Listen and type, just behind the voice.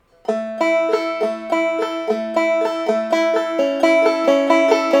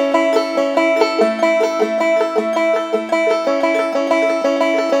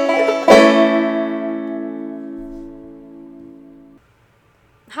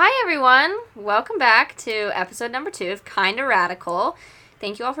Hi everyone! Welcome back to episode number 2 of Kinda Radical.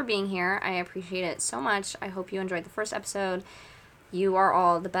 Thank you all for being here. I appreciate it so much. I hope you enjoyed the first episode. You are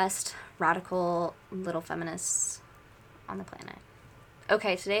all the best radical little feminists on the planet.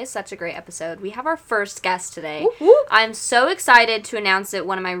 Okay, today is such a great episode. We have our first guest today. Whoop, whoop. I'm so excited to announce that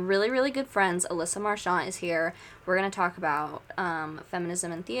one of my really, really good friends, Alyssa Marchant, is here. We're going to talk about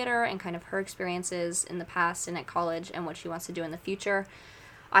feminism in theater and kind of her experiences in the past and at college and what she wants to do in the future.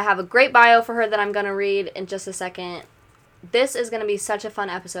 I have a great bio for her that I'm going to read in just a second. This is going to be such a fun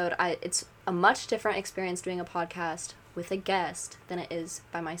episode. It's a much different experience doing a podcast with a guest than it is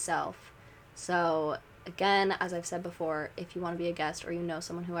by myself. So, again, as I've said before, if you want to be a guest or you know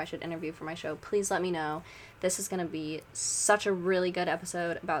someone who I should interview for my show, please let me know. This is going to be such a really good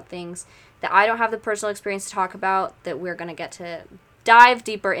episode about things that I don't have the personal experience to talk about that we're going to get to dive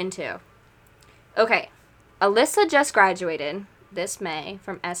deeper into. Okay, Alyssa just graduated this May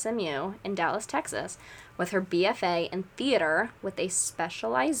from SMU in Dallas, Texas, with her BFA in theater with a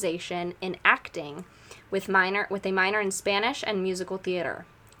specialization in acting with a minor in Spanish and musical theater.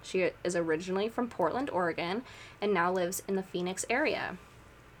 She is originally from Portland, Oregon, and now lives in the Phoenix area.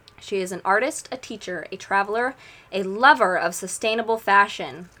 She is an artist, a teacher, a traveler, a lover of sustainable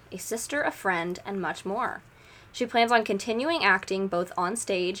fashion, a sister, a friend, and much more. She plans on continuing acting both on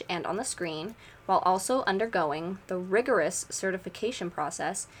stage and on the screen, while also undergoing the rigorous certification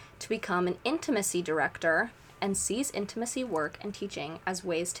process to become an intimacy director, and sees intimacy work and teaching as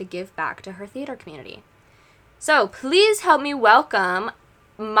ways to give back to her theater community. So, please help me welcome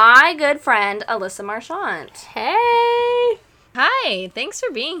my good friend, Alyssa Marchant. Hey! Hi, thanks for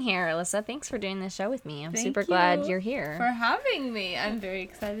being here, Alyssa. Thanks for doing this show with me. I'm super glad you're here. For having me. I'm very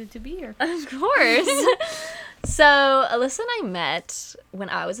excited to be here. Of course. So, Alyssa and I met when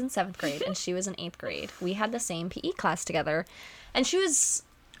I was in 7th grade and she was in 8th grade. We had the same PE class together. And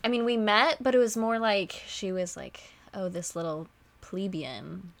we met, but it was more like, she was like, oh, this little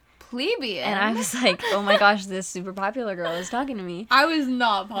plebeian. Plebeian? And I was like, oh my gosh, this super popular girl is talking to me. I was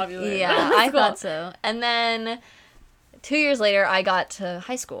not popular. Yeah, I thought so. And then 2 years later, I got to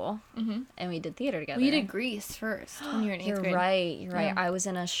high school, and we did theater together. Well, you did Grease first when you were in 8th grade. You're right. Yeah. I was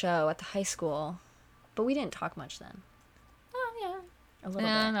in a show at the high school, but we didn't talk much then. Oh, yeah. A little bit.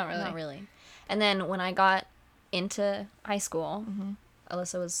 Not really. And then when I got into high school,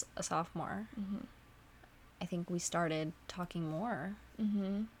 Alyssa was a sophomore. I think we started talking more.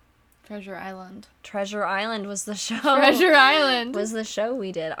 Treasure Island. Treasure Island was the show. Treasure Island. Was the show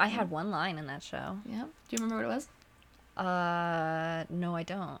we did. I had one line in that show. Yeah. Do you remember what it was? No, I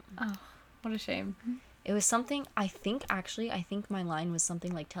don't. Oh, what a shame. It was something, I think my line was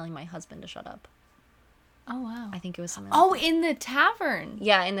something like telling my husband to shut up. Oh, wow. I think it was something like that. In the tavern.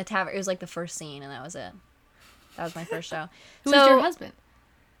 Yeah, in the tavern. It was like the first scene, and that was it. That was my first show. Who was your husband?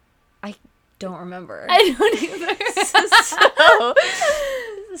 I don't remember. I don't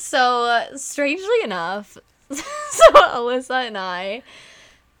so either. strangely enough, Alyssa and I,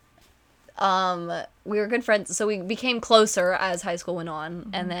 we were good friends, so we became closer as high school went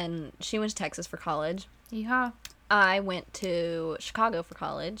on, and then she went to Texas for college. Yeah. I went to Chicago for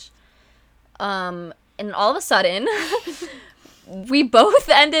college. And all of a sudden, we both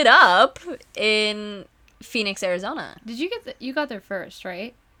ended up in Phoenix, Arizona. Did you you got there first,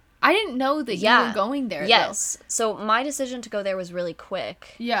 right? I didn't know that you were going there. Yes. Though. So my decision to go there was really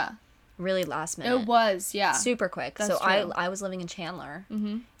quick. Yeah. Really last minute. It was, yeah. Super quick. That's so true. I was living in Chandler.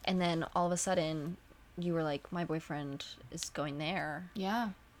 And then all of a sudden, you were like, my boyfriend is going there. Yeah.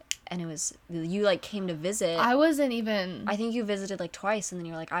 And it was, you like came to visit. I wasn't even. I think you visited like twice, and then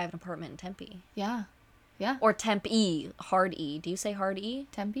you were like, I have an apartment in Tempe. Yeah. Yeah. Or Tempe, hard E. Do you say hard E?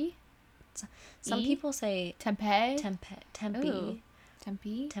 Tempe? Some people say Tempe. Tempe. Ooh.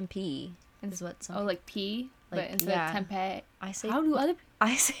 Tempe. Tempe is what some. Oh, like P, like, but instead of Tempe. I say. How do other?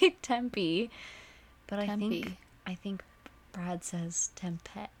 I say Tempe, but Tempe. I think Brad says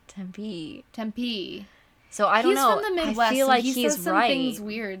Tempe. Tempe. So I don't know. He's from the Midwest. I feel like he he's says some right. things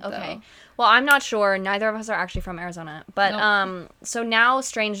weird. Okay. Though. Well, I'm not sure. Neither of us are actually from Arizona, but Nope. So now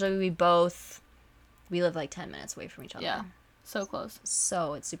strangely we live like 10 minutes away from each other. Yeah. So close.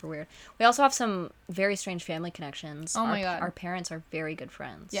 So it's super weird. We also have some very strange family connections. Oh my God. Our parents are very good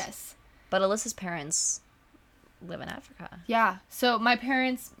friends. Yes. But Alyssa's parents live in Africa. Yeah. So my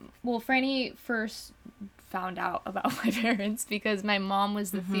parents, Franny first found out about my parents because my mom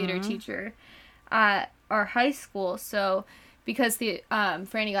was the theater teacher at our high school. So because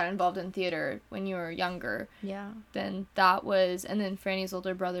Franny got involved in theater when you were younger. Yeah. Then that was, and then Franny's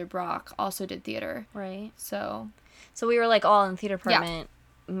older brother Brock also did theater. Right. So we were like all in the theater department.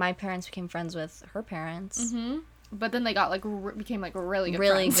 Yeah. My parents became friends with her parents. but then they got like became like really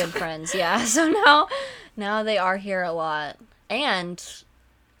good friends. Yeah. So now they are here a lot. And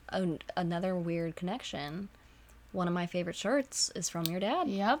another weird connection. One of my favorite shirts is from your dad.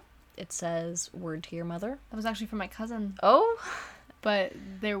 Yep. It says "Word to your mother." That was actually from my cousin. Oh. But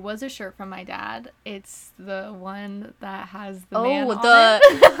there was a shirt from my dad. It's the one that has the man on it.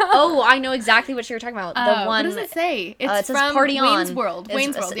 Oh, I know exactly what you're talking about. The one. What does it say? It says from Party On. Wayne's World.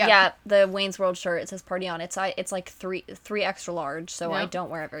 Wayne's World, yeah. Yeah, the Wayne's World shirt. It says Party On. It's like three extra large, so I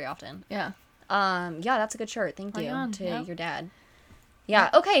don't wear it very often. Yeah. Yeah, that's a good shirt. Thank you to your dad. Yeah, Yeah.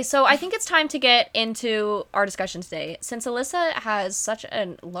 okay, so I think it's time to get into our discussion today. Since Alyssa has such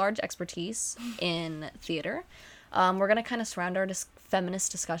a large expertise in theater, we're going to kind of surround our feminist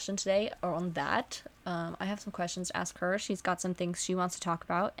discussion today on that. I have some questions to ask her. She's got some things she wants to talk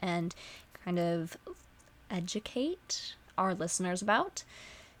about and kind of educate our listeners about.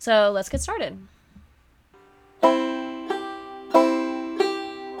 So let's get started.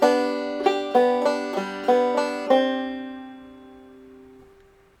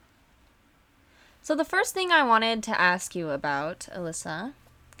 So the first thing I wanted to ask you about, Alyssa,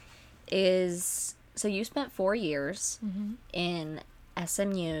 is, so you spent 4 years in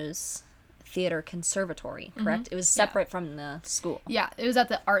SMU's theater conservatory, correct? It was separate from the school. Yeah, it was at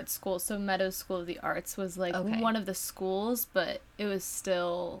the art school. So Meadows School of the Arts was like one of the schools, but it was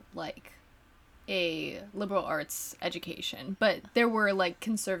still like a liberal arts education. But there were like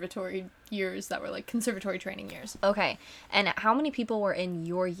conservatory years that were like conservatory training years. Okay. And how many people were in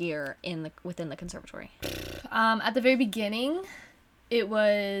your year within the conservatory? At the very beginning, it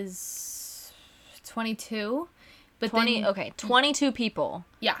was 22. But 22 people.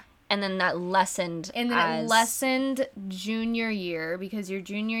 Yeah. And then that lessened. And then it lessened junior year, because your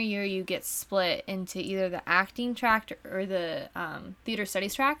junior year you get split into either the acting track or the theater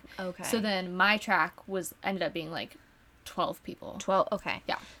studies track. Okay. So then my track ended up being like 12 people. 12, okay.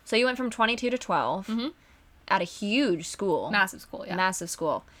 Yeah. So you went from 22 to 12 at a huge school. Massive school, yeah. Massive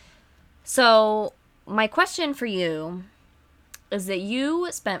school. So my question for you is that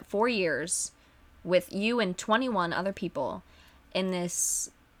you spent 4 years with you and 21 other people in this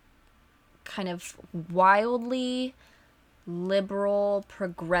kind of wildly liberal,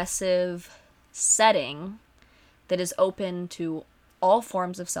 progressive setting that is open to all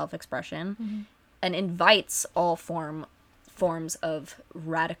forms of self-expression and invites all forms of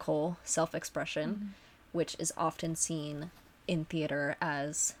radical self-expression, which is often seen in theater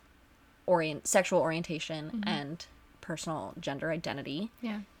as sexual orientation and personal gender identity.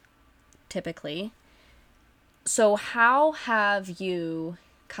 Yeah. Typically. So how have you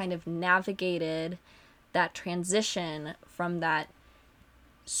kind of navigated that transition from that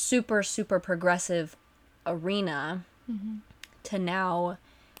super, super progressive arena to now,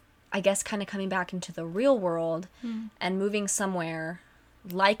 I guess, kind of coming back into the real world and moving somewhere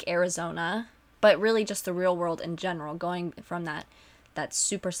like Arizona, but really just the real world in general, going from that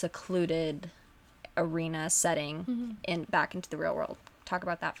super secluded arena setting and back into the real world. Talk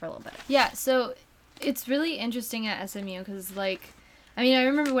about that for a little bit. Yeah, so it's really interesting at SMU because, like, I mean, I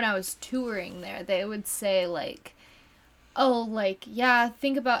remember when I was touring there, they would say, like, oh, like, yeah,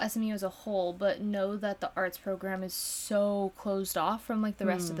 think about SMU as a whole, but know that the arts program is so closed off from, like, the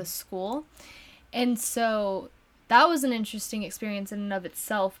rest of the school. And so that was an interesting experience in and of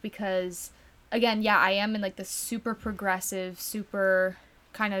itself because, again, yeah, I am in, like, the super progressive, super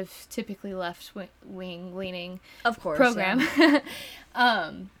kind of typically left-wing leaning program.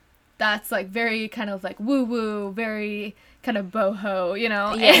 Yeah. That's, like, very kind of, like, woo-woo, very kind of boho, you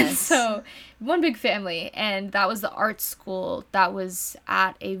know? Yes. And so, one big family, and that was the art school that was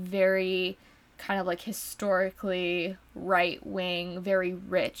at a very kind of, like, historically right-wing, very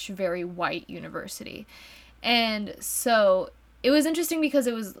rich, very white university. And so, it was interesting because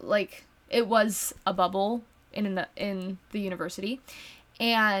it was, like, it was a bubble in the university,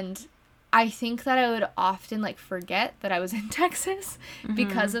 and I think that I would often, like, forget that I was in Texas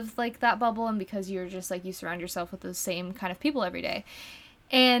because of, like, that bubble and because you're just, like, you surround yourself with the same kind of people every day.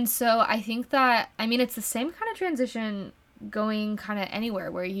 And so I think that, I mean, it's the same kind of transition going kind of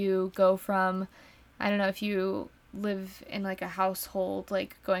anywhere where you go from, I don't know, if you live in, like, a household,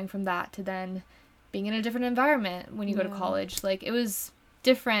 like, going from that to then being in a different environment when you go to college. Like, it was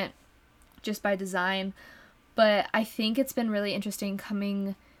different just by design. But I think it's been really interesting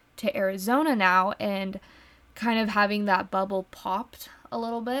coming to Arizona now and kind of having that bubble popped a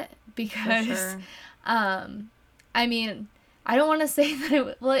little bit because I mean, I don't want to say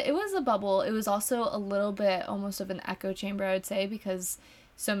that it was a bubble. It was also a little bit almost of an echo chamber, I would say, because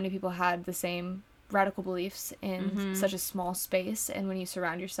so many people had the same radical beliefs in such a small space, and when you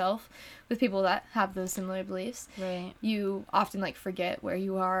surround yourself with people that have those similar beliefs, right, you often like forget where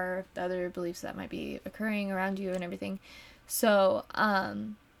you are, the other beliefs that might be occurring around you and everything. So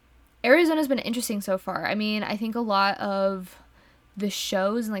Arizona's been interesting so far. I mean, I think a lot of the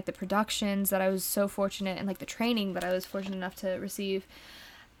shows and like the productions that I was so fortunate, and like the training that I was fortunate enough to receive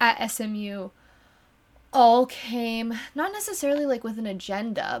at SMU all came not necessarily like with an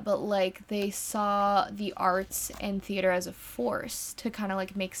agenda, but like they saw the arts and theater as a force to kind of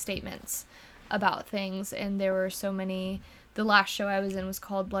like make statements about things. And there were so many. The last show I was in was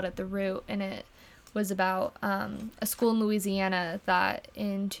called Blood at the Root, and it was about a school in Louisiana that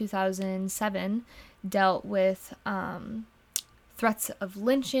in 2007 dealt with threats of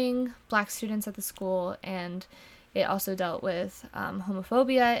lynching Black students at the school, and it also dealt with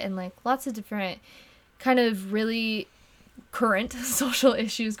homophobia and like lots of different kind of really current social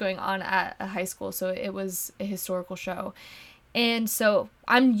issues going on at a high school. So it was a historical show. And so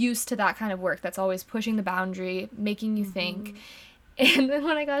I'm used to that kind of work that's always pushing the boundary, making you think. And then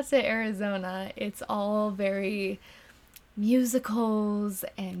when I got to Arizona, it's all very musicals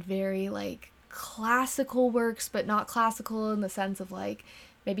and very like classical works, but not classical in the sense of like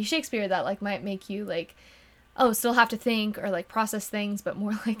maybe Shakespeare that like might make you like, oh, still have to think or like process things, but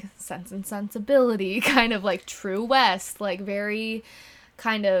more like Sense and Sensibility, kind of like True West, like very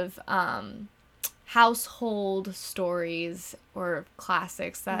kind of household stories or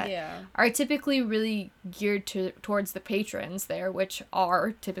classics that are typically really geared towards the patrons there, which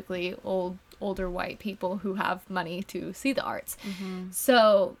are typically older white people who have money to see the arts.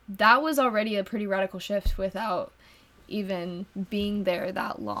 So that was already a pretty radical shift without even being there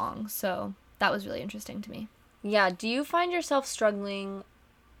that long. So that was really interesting to me. Yeah, do you find yourself struggling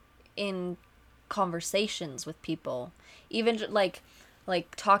in conversations with people? Even like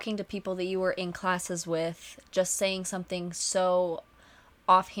talking to people that you were in classes with, just saying something so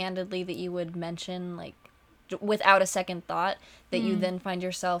offhandedly that you would mention like without a second thought, that you then find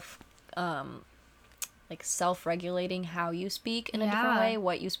yourself like self-regulating how you speak in a different way,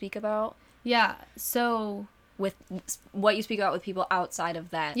 what you speak about? Yeah, so with what you speak about with people outside of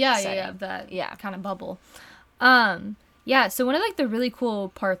that setting. that kind of bubble. Yeah, so one of like the really cool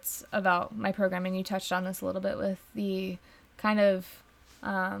parts about my program, and you touched on this a little bit with the kind of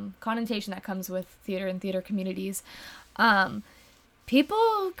connotation that comes with theater and theater communities,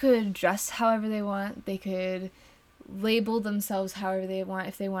 people could dress however they want, they could label themselves however they want.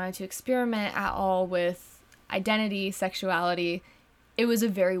 If they wanted to experiment at all with identity, sexuality, it was a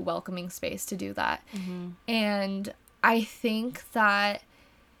very welcoming space to do that. And I think that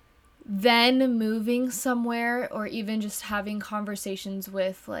then moving somewhere, or even just having conversations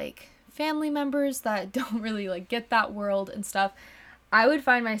with like family members that don't really like get that world and stuff, I would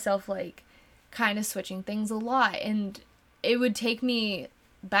find myself like kind of switching things a lot. And it would take me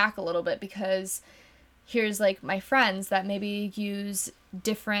back a little bit, because here's like my friends that maybe use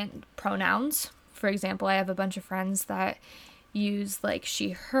different pronouns. For example, I have a bunch of friends that use like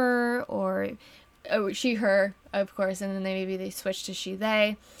she, her, or she, her, of course, and then maybe they switch to she,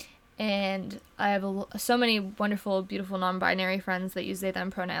 they. And I have so many wonderful, beautiful non-binary friends that use they,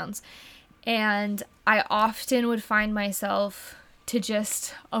 them pronouns. And I often would find myself to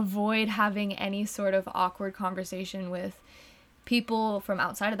just avoid having any sort of awkward conversation with people from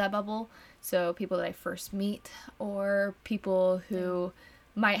outside of that bubble. So people that I first meet, or people who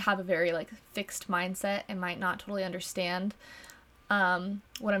might have a very like fixed mindset and might not totally understand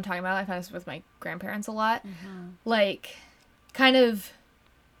what I'm talking about. I find this with my grandparents a lot. Like kind of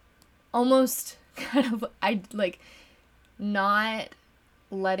almost kind of I like not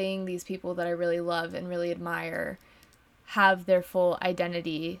letting these people that I really love and really admire have their full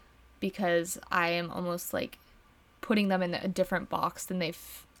identity, because I am almost like putting them in a different box than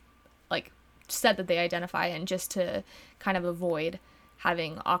they've like said that they identify in, just to kind of avoid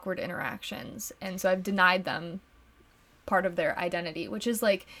having awkward interactions. And so I've denied them part of their identity, which is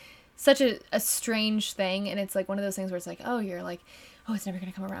like such a strange thing. And it's like one of those things where it's like, oh, you're like, oh, it's never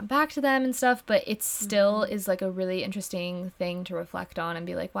going to come around back to them and stuff. But it still is like a really interesting thing to reflect on and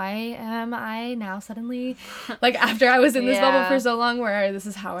be like, why am I now suddenly, like after I was in this bubble for so long where this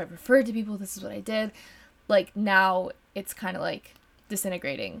is how I referred to people, this is what I did. Like now it's kind of like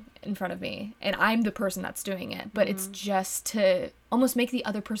disintegrating in front of me, and I'm the person that's doing it, but it's just to almost make the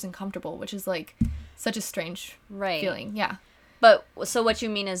other person comfortable, which is like such a strange feeling. Yeah. But so what you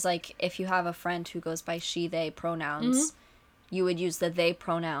mean is like if you have a friend who goes by she, they pronouns, you would use the they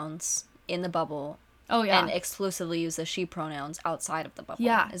pronouns in the bubble. Oh yeah. And exclusively use the she pronouns outside of the bubble.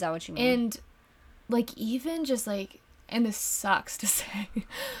 Yeah. Is that what you mean? And like even just like, and this sucks to say,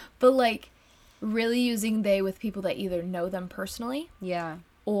 but like really using they with people that either know them personally. Yeah.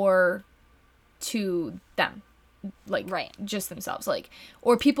 Or to them. Like, right. just themselves. Like,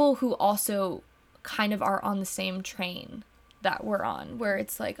 or people who also kind of are on the same train that we're on, where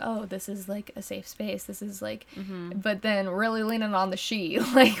it's like, oh, this is like a safe space. This is like, but then really leaning on the she,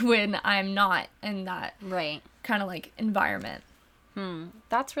 like when I'm not in that right. kind of like environment.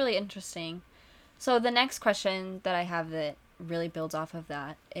 That's really interesting. So the next question that I have that really builds off of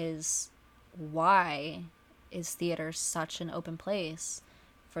that is, why is theater such an open place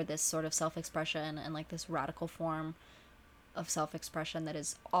for this sort of self-expression and like this radical form of self-expression that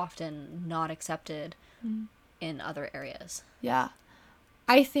is often not accepted in other areas? Yeah.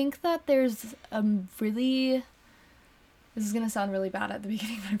 I think that there's a really... This is going to sound really bad at the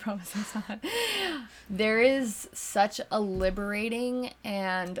beginning, but I promise it's not. There is such a liberating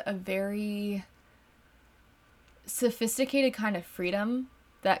and a very sophisticated kind of freedom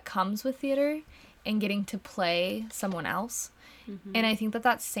that comes with theater and getting to play someone else. And I think that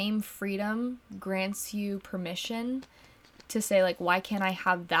that same freedom grants you permission to say, like, why can't I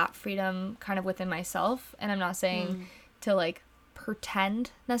have that freedom kind of within myself? And I'm not saying to, like,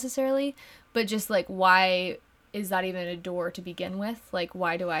 pretend necessarily, but just, like, why is that even a door to begin with? Like,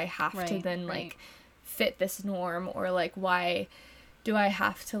 why do I have to then, like, fit this norm? Or, like, why do I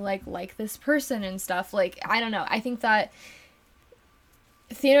have to, like this person and stuff? Like, I don't know. I think that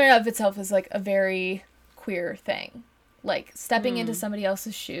theater of itself is, like, a very queer thing. Like, stepping into somebody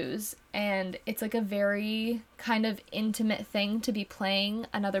else's shoes, and it's, like, a very kind of intimate thing to be playing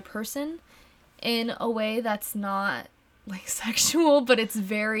another person in a way that's not, like, sexual, but it's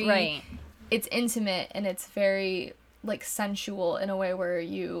very... It's intimate, and it's very, like, sensual in a way where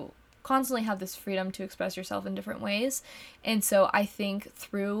you constantly have this freedom to express yourself in different ways. And so I think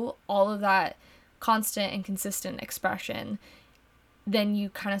through all of that constant and consistent expression, then you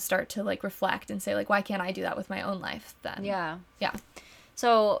kind of start to, like, reflect and say, like, why can't I do that with my own life then? Yeah. Yeah.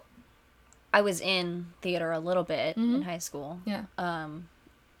 So I was in theater a little bit in high school. Yeah.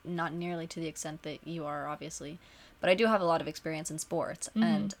 Not nearly to the extent that you are, obviously. But I do have a lot of experience in sports,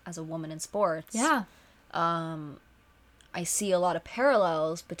 and as a woman in sports, I see a lot of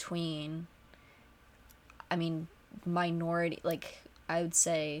parallels between, I mean, minority, like, I would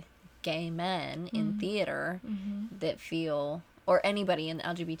say gay men in theater that feel, or anybody in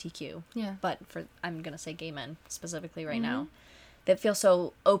LGBTQ, but I'm going to say gay men specifically right now, that feel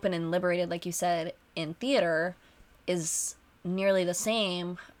so open and liberated, like you said, in theater is nearly the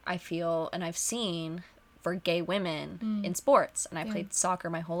same, I feel, and I've seen for gay women in sports. And I played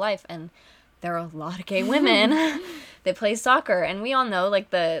soccer my whole life, and there are a lot of gay women that play soccer. And we all know, like,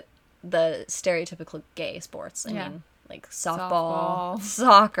 the stereotypical gay sports. I mean, like, softball.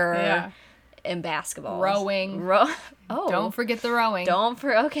 Soccer, and basketball. Rowing. Don't forget the rowing.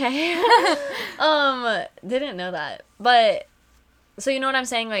 Okay. Didn't know that. But, so you know what I'm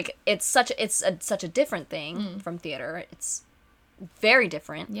saying? Like, it's such a different thing from theater. It's very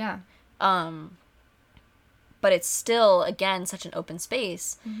different. Yeah. But it's still, again, such an open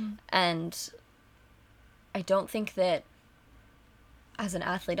space. And I don't think that as an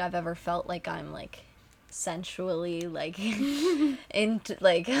athlete I've ever felt like I'm, like, sensually, like, into,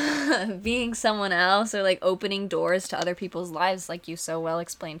 like, being someone else or, like, opening doors to other people's lives, like you so well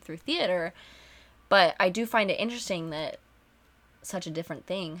explained through theater. But I do find it interesting that such a different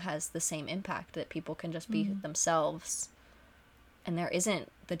thing has the same impact, that people can just be themselves and there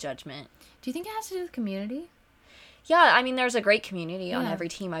isn't the judgment. Do you think it has to do with community? Yeah, I mean, there's a great community on every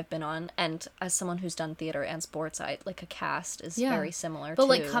team I've been on, and as someone who's done theater and sports, a cast is very similar to But,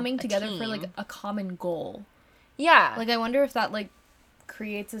 like, coming together team. for, like, a common goal. Yeah. Like, I wonder if that, like,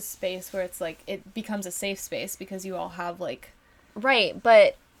 creates a space where it's, like, it becomes a safe space because you all have, like... Right,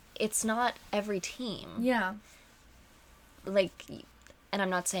 but it's not every team. Yeah. Like, and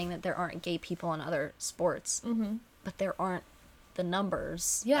I'm not saying that there aren't gay people in other sports, but there aren't the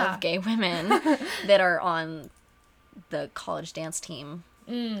numbers of gay women that are on the college dance team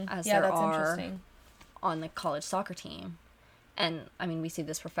as there are on the college soccer team. And, I mean, we see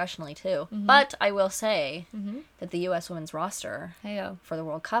this professionally, too. But I will say that the U.S. women's roster for the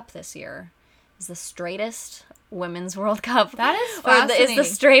World Cup this year is the straightest women's World Cup. That is fascinating. Or is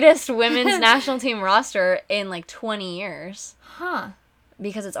the straightest women's national team roster in, like, 20 years. Huh.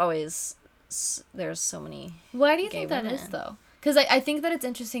 Because it's always... There's so many Why do you gay think that women. is, though? Because I think that it's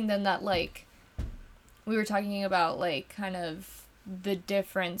interesting, then, that, like... We were talking about, like, kind of the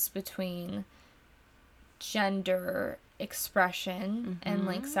difference between gender expression and,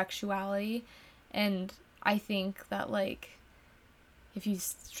 like, sexuality. And I think that, like, if you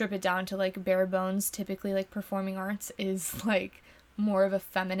strip it down to, like, bare bones, typically, like, performing arts is, like, more of a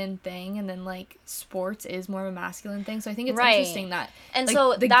feminine thing, and then like sports is more of a masculine thing. So I think it's Right. interesting that And like,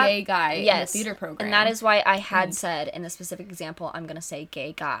 so the that- gay guy in the yes. theater program. And that is why I had said in the specific example, I'm going to say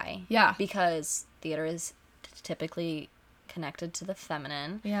gay guy. Yeah. Because theater is typically connected to the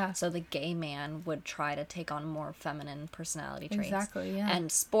feminine. Yeah. So the gay man would try to take on more feminine personality traits. Exactly, yeah.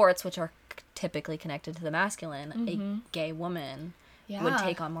 And sports, which are typically connected to the masculine, a gay woman would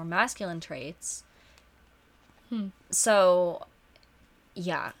take on more masculine traits. So,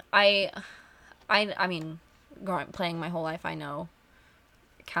 yeah, I mean, playing my whole life, I know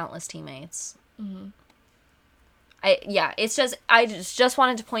countless teammates. It's just, I just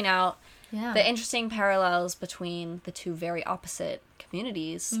wanted to point out the interesting parallels between the two very opposite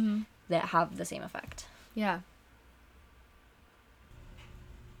communities that have the same effect. Yeah.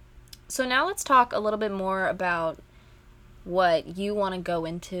 So now let's talk a little bit more about what you want to go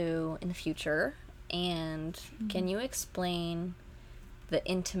into in the future. And can you explain the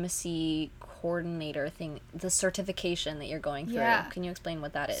intimacy coordinator thing, the certification that you're going through? Yeah. Can you explain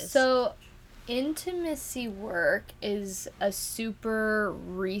what that is? So intimacy work is a super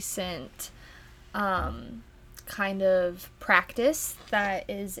recent kind of practice that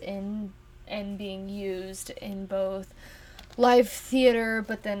is in and being used in both live theater,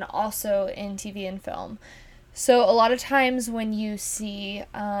 but then also in TV and film. So a lot of times when you see,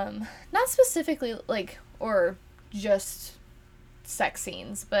 not specifically like, or just sex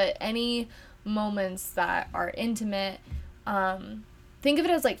scenes, but any moments that are intimate, think of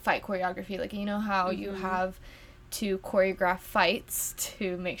it as like fight choreography. Like, you know how you have to choreograph fights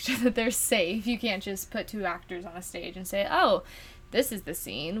to make sure that they're safe. You can't just put two actors on a stage and say, oh, this is the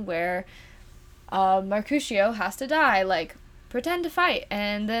scene where Mercutio has to die. Like, pretend to fight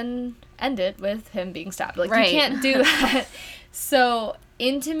and then end it with him being stabbed. Like, you can't do that. So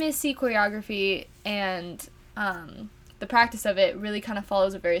intimacy choreography and the practice of it really kind of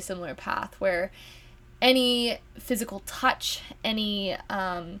follows a very similar path, where any physical touch, any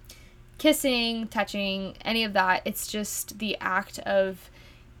kissing, touching, any of that, it's just the act of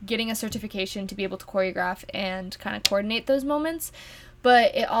getting a certification to be able to choreograph and kind of coordinate those moments.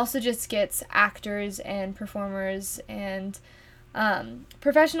 But it also just gets actors and performers and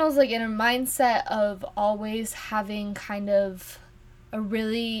professionals like in a mindset of always having kind of a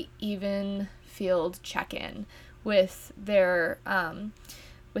really even field check-in with their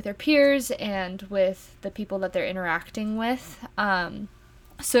peers and with the people that they're interacting with.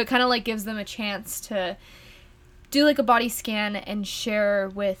 So it kind of like gives them a chance to do like a body scan and share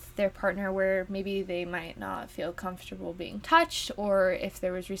with their partner where maybe they might not feel comfortable being touched, or if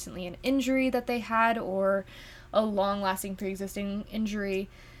there was recently an injury that they had or a long-lasting pre-existing injury.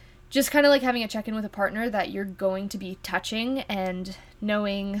 Just kind of like having a check-in with a partner that you're going to be touching and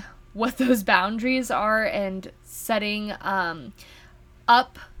knowing what those boundaries are and setting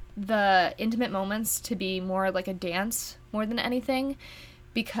up the intimate moments to be more like a dance more than anything.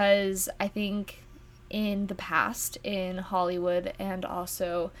 Because I think in the past, in Hollywood and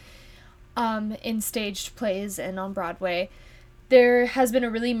also in staged plays and on Broadway, there has been a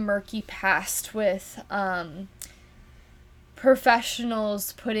really murky past with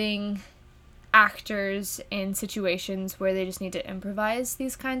professionals putting actors in situations where they just need to improvise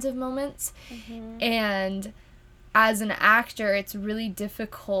these kinds of moments. And as an actor, it's really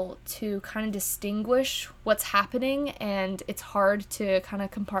difficult to kind of distinguish what's happening, and it's hard to kind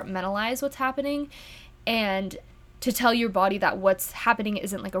of compartmentalize what's happening and to tell your body that what's happening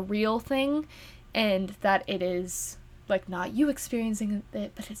isn't like a real thing and that it is like not you experiencing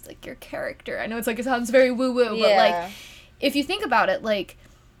it, but it's like your character. I know it's like, it sounds very woo-woo, but like if you think about it, like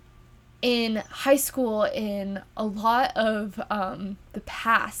in high school, in a lot of the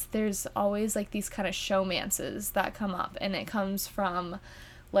past, there's always like these kind of showmances that come up, and it comes from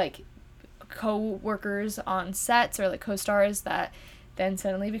like co-workers on sets or like co-stars that then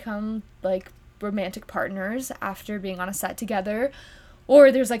suddenly become like romantic partners after being on a set together. Or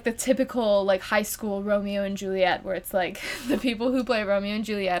there's like the typical like high school Romeo and Juliet, where it's like the people who play Romeo and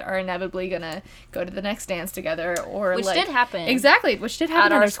Juliet are inevitably gonna go to the next dance together, or which like, did happen. Exactly, which did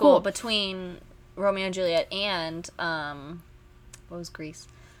happen at our school between Romeo and Juliet and what was Grease?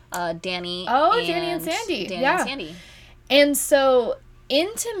 Danny. Danny and Sandy. Danny and Sandy. And so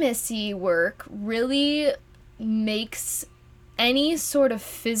intimacy work really makes any sort of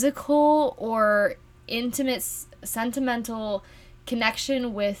physical or intimate, sentimental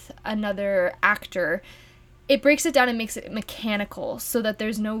connection with another actor, it breaks it down and makes it mechanical so that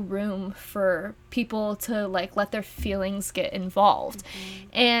there's no room for people to like let their feelings get involved.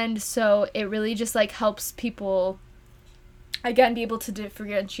 And so it really just like helps people again be able to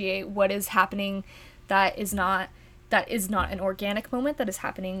differentiate what is happening that is not that is not an organic moment that is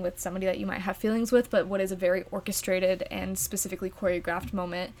happening with somebody that you might have feelings with, but what is a very orchestrated and specifically choreographed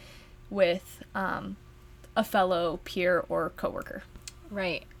moment with a fellow peer or coworker.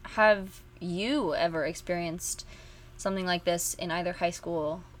 Right. Have you ever experienced something like this in either high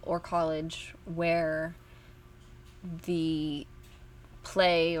school or college where the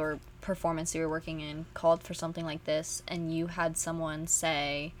play or performance you were working in called for something like this and you had someone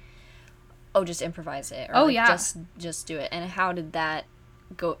say, oh, just improvise it, or just do it? And how did that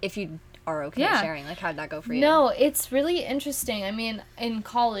go, if you are okay sharing, like, how did that go for you? No, it's really interesting. I mean, in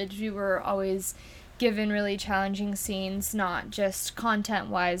college we were always given really challenging scenes, not just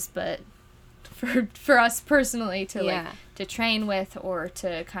content-wise, but for us personally to like to train with, or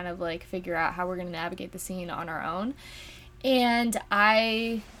to kind of like figure out how we're going to navigate the scene on our own. And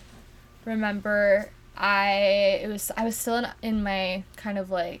I remember I was still in my kind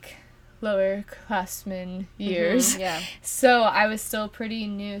of like lower classman years. So I was still pretty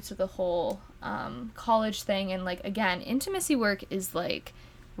new to the whole college thing, and like, again, intimacy work is like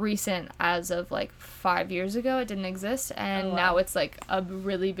recent. As of like 5 years ago it didn't exist, and now it's like a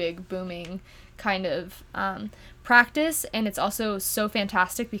really big booming kind of practice. And it's also so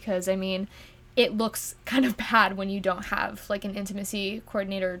fantastic because, I mean, it looks kind of bad when you don't have like an intimacy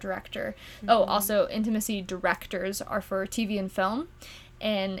coordinator or director. Also, intimacy directors are for TV and film,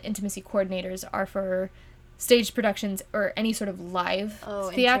 and intimacy coordinators are for stage productions or any sort of live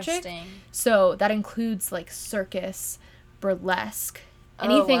theatric. So that includes like circus, burlesque,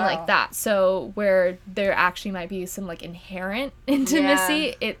 anything like that. So where there actually might be some like inherent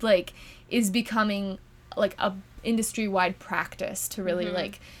intimacy, it like is becoming like a industry-wide practice to really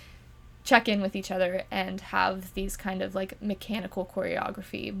like check in with each other and have these kind of like mechanical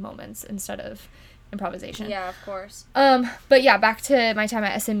choreography moments instead of improvisation. Yeah, of course. But yeah, back to my time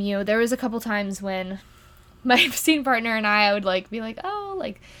at SMU, there was a couple times when my scene partner and I would like be like, oh,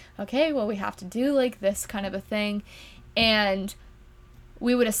 like, okay, well, we have to do like this kind of a thing. And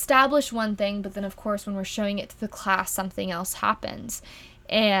we would establish one thing, but then of course when we're showing it to the class, something else happens.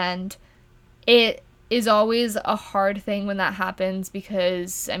 And it is always a hard thing when that happens,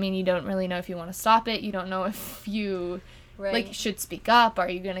 because, I mean, you don't really know if you want to stop it. You don't know if you like should speak up. Are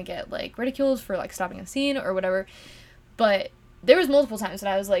you going to get like ridiculed for like stopping a scene or whatever? But there was multiple times that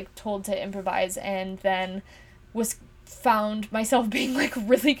I was like told to improvise, and then found myself being like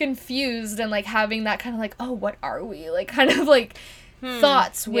really confused and like having that kind of like, oh, what are we? Like kind of like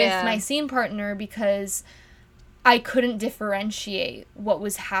thoughts with my scene partner, because I couldn't differentiate what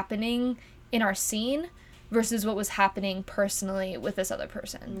was happening in our scene versus what was happening personally with this other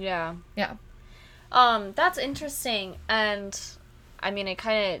person. Yeah. That's interesting. And I mean,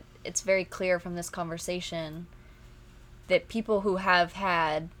 it's very clear from this conversation that people who have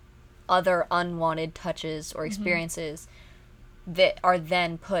had other unwanted touches or experiences that are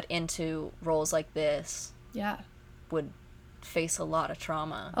then put into roles like this would face a lot of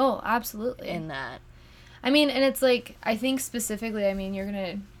trauma. Oh, absolutely. In that. I mean, and it's like, I think specifically, I mean,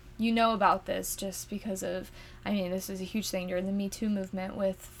 you know about this just because of, I mean, this is a huge thing during the Me Too movement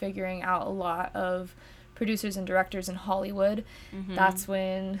with figuring out a lot of producers and directors in Hollywood. That's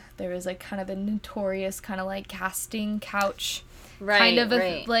when there was like kind of a notorious kind of like casting couch kind of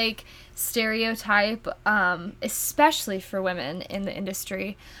a like stereotype, especially for women in the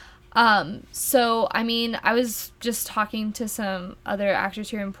industry. So, I mean, I was just talking to some other actors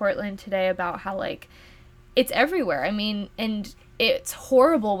here in Portland today about how like it's everywhere. I mean, and it's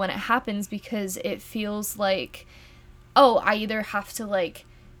horrible when it happens, because it feels like, oh, I either have to like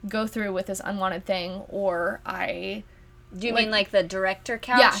go through with this unwanted thing, or I... Do you mean like the director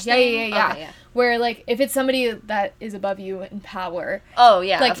couch thing? Yeah. Okay, where like if it's somebody that is above you in power... Oh,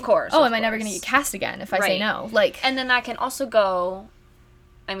 yeah, like, of course. Oh, am I never going to get cast again if I say no? Like, and then that can also go,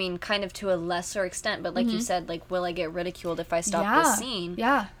 I mean, kind of to a lesser extent, but like you said, like, will I get ridiculed if I stop this scene?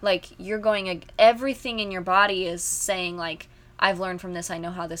 Yeah. Like, you're going... Everything in your body is saying, like, I've learned from this, I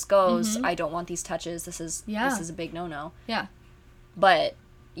know how this goes, I don't want these touches, this is a big no-no. Yeah. But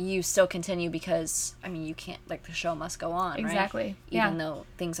you still continue because, I mean, you can't, like, the show must go on, exactly. Right? Even though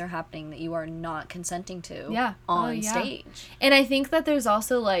things are happening that you are not consenting to on stage. And I think that there's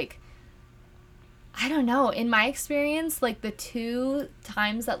also, like, I don't know, in my experience, like, the two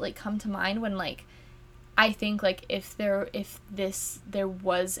times that, like, come to mind when, like, I think, like, if there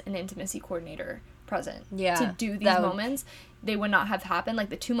was an intimacy coordinator present to do these moments, they would not have happened. Like,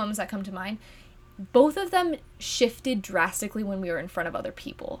 the two moments that come to mind, both of them shifted drastically when we were in front of other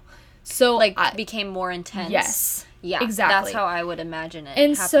people. So, like, became more intense. Yes. Yeah, exactly. That's how I would imagine it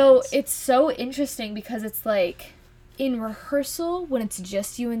And happens. so, it's so interesting because it's like, in rehearsal, when it's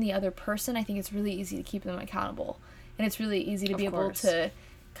just you and the other person, I think it's really easy to keep them accountable. and it's really easy to Of be able course. to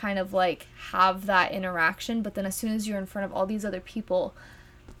kind of like have that interaction, but then as soon as you're in front of all these other people,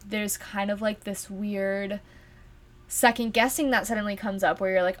 there's kind of like this weird second guessing that suddenly comes up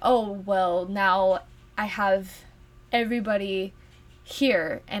where you're like, oh, well, now I have everybody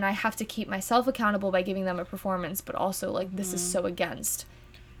here and I have to keep myself accountable by giving them a performance, but also like this is so against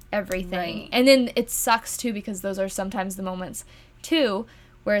everything. Right. And then it sucks too, because those are sometimes the moments too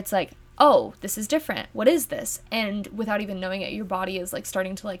where it's like, oh, this is different. What is this? And without even knowing it, your body is like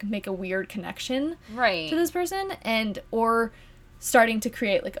starting to like make a weird connection Right. to this person, and or starting to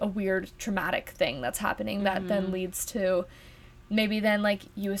create like a weird traumatic thing that's happening that then leads to maybe then like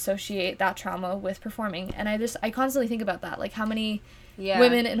you associate that trauma with performing. And I constantly think about that, like how many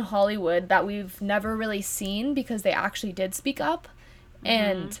women in Hollywood that we've never really seen because they actually did speak up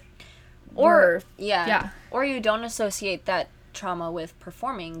and or you don't associate that trauma with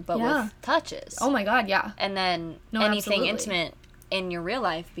performing but with touches. Oh my god, yeah. And then anything absolutely. intimate in your real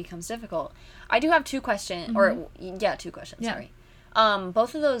life becomes difficult. I do have two questions, two questions, sorry.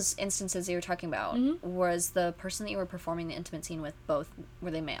 Both of those instances that you were talking about, was the person that you were performing the intimate scene with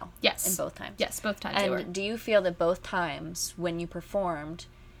were they male? Yes. In both times? Yes, both times and they were. do you feel that both times when you performed,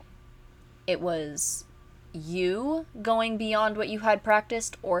 it was you going beyond what you had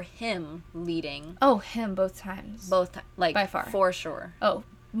practiced or him leading? Oh, him both times. Both like by far. For sure. Oh,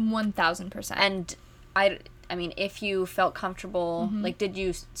 1000%. And I mean, if you felt comfortable, like, did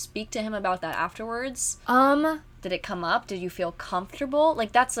you speak to him about that afterwards? Did it come up? Did you feel comfortable?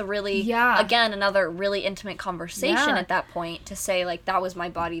 Like, that's a really, again, another really intimate conversation at that point to say, like, that was my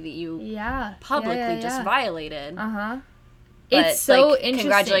body that you publicly just violated. It's so like, interesting.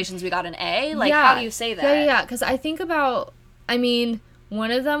 Congratulations, we got an A? Like, how do you say that? Yeah, because I think about, I mean,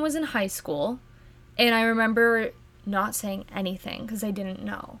 one of them was in high school, and I remember not saying anything because I didn't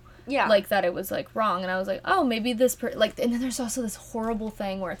know. Yeah. Like, that it was, like, wrong. And I was like, oh, maybe this like, and then there's also this horrible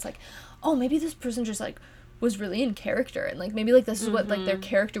thing where it's like, oh, maybe this person just, like, was really in character. And, like, maybe, like, this is what, like, their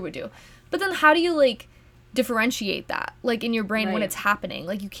character would do. But then how do you, like, differentiate that, like, in your brain when it's happening?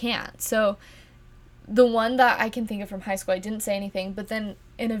 Like, you can't. So the one that I can think of from high school, I didn't say anything. But then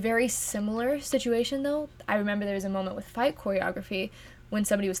in a very similar situation, though, I remember there was a moment with fight choreography when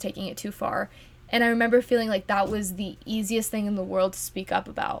somebody was taking it too far. And I remember feeling like that was the easiest thing in the world to speak up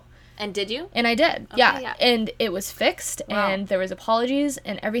about. And did you? And I did, yeah. And it was fixed, and there was apologies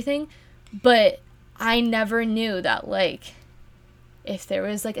and everything. But I never knew that, like, if there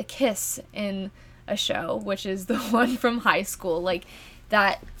was, like, a kiss in a show, which is the one from high school, like,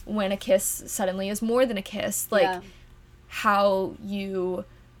 that when a kiss suddenly is more than a kiss, like, how you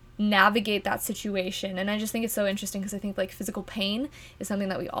navigate that situation. And I just think it's so interesting because I think, like, physical pain is something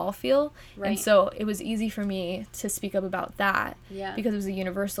that we all feel. And so it was easy for me to speak up about that because it was a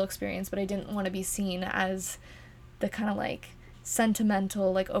universal experience, but I didn't want to be seen as the kind of, like,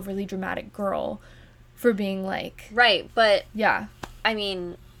 sentimental, like, overly dramatic girl for being, like... Right, but... Yeah. I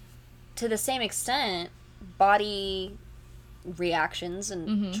mean, to the same extent, body reactions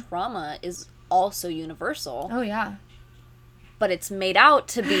and trauma is also universul. Oh, yeah. But it's made out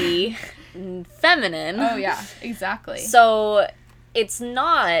to be feminine. Oh, yeah, exactly. So it's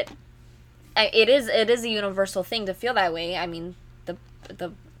not... It is a universal thing to feel that way. I mean,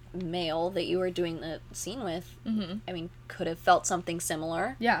 the male that you were doing the scene with, I mean, could have felt something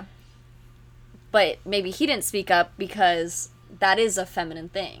similar. Yeah. But maybe he didn't speak up because that is a feminine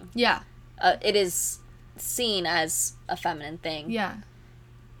thing. Yeah. It is seen as a feminine thing. Yeah.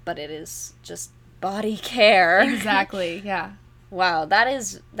 But it is just body care. Exactly, yeah. Wow, that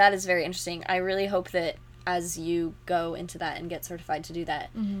is very interesting. I really hope that as you go into that and get certified to do that,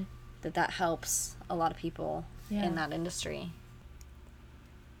 that helps a lot of people in that industry.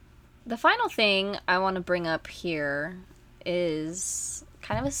 The final thing I want to bring up here is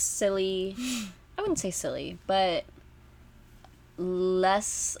kind of a silly, I wouldn't say silly, but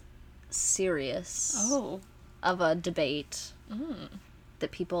less serious of a debate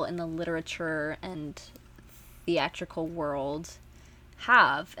that people in the literature and theatrical world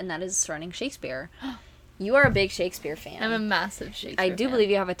have, and that is surrounding Shakespeare. You are a big Shakespeare fan. I'm a massive Shakespeare fan. I do believe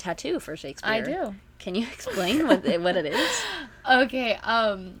you have a tattoo for Shakespeare. I do. Can you explain what it is? Okay,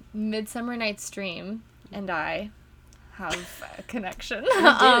 Midsummer Night's Dream and I have a connection.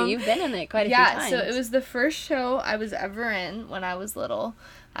 You do. You've been in it quite a few times. Yeah, so it was the first show I was ever in when I was little.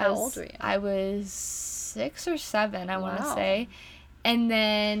 How old were you? I was 6 or 7, I want to say. And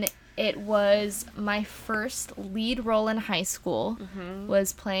then it was my first lead role in high school,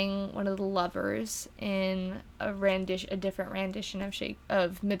 was playing one of the lovers in a different rendition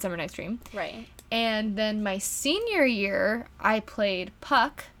of Midsummer Night's Dream. Right. And then my senior year, I played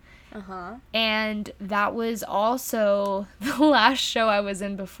Puck Uh-huh. And that was also the last show I was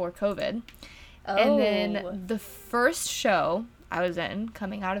in before COVID. Oh. And then the first show I was in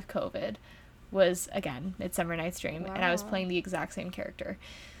coming out of COVID was, again, Midsummer Night's Dream. Wow. And I was playing the exact same character.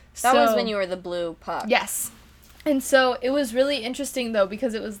 That was when you were the blue puck. Yes. And so it was really interesting, though,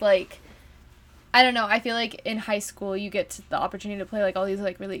 because it was like, I don't know, I feel like in high school you get the opportunity to play, like, all these,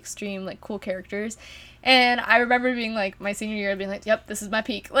 like, really extreme, like, cool characters. And I remember being, like, my senior year, being like, yep, this is my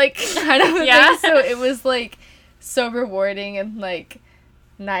peak. Like, kind of yeah. thing. So it was, like, so rewarding and, like,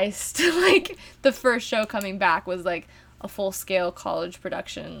 nice to, like, the first show coming back was, like, a full-scale college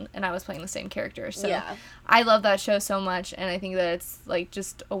production, and I was playing the same character. So yeah. I love that show so much, and I think that it's, like,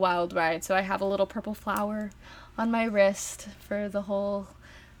 just a wild ride. So I have a little purple flower on my wrist for the whole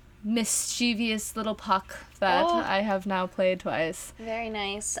mischievous little puck that I have now played twice. Very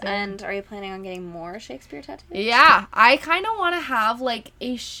nice. And are you planning on getting more Shakespeare tattoos? Yeah, I kind of want to have, like,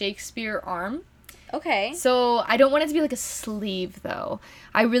 a Shakespeare arm. Okay. So I don't want it to be, like, a sleeve, though.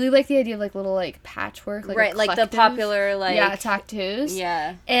 I really like the idea of, like, little, like, patchwork. Like, right, like the popular, like... Yeah, tattoos.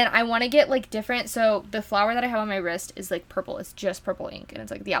 Yeah. And I want to get, like, different... So the flower that I have on my wrist is, like, purple. It's just purple ink, and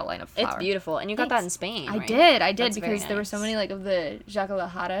it's, like, the outline of flower. It's beautiful. And you got that in Spain, right? I did, That's because there were so many, like, of the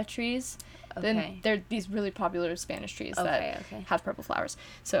Jacalajara trees. Okay. Then they're these really popular Spanish trees that okay. have purple flowers.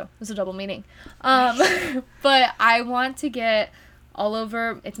 So it's a double meaning. But I want to get all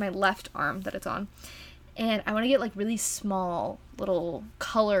over... It's my left arm that it's on. And I want to get, like, really small little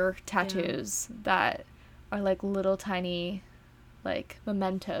color tattoos that are, like, little tiny, like,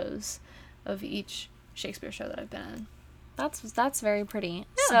 mementos of each Shakespeare show that I've been in. That's very pretty.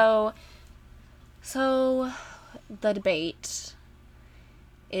 Yeah. So the debate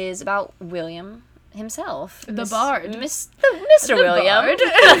is about William himself. The Bard. Mr. William.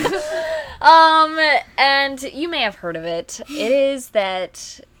 And you may have heard of it. It is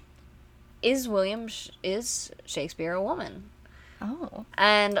that... Is Shakespeare a woman? Oh.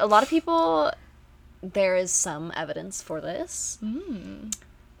 And a lot of people, there is some evidence for this.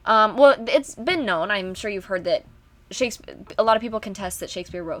 Well, it's been known, I'm sure you've heard that a lot of people contest that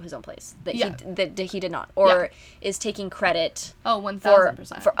Shakespeare wrote his own plays. That he did not. Or is taking credit. Oh,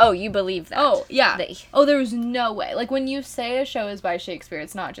 1,000%. Oh, you believe that. Oh, yeah. There was no way. Like, when you say a show is by Shakespeare,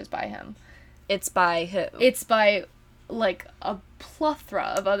 it's not just by him. It's by who? It's by... like a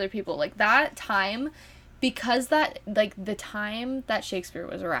plethora of other people. Like that time, because that, like, the time that Shakespeare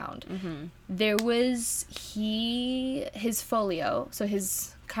was around, there was his folio, so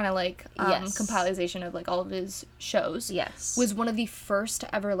his kind of like compilation of like all of his shows, was one of the first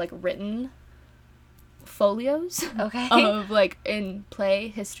ever like written folios of like in play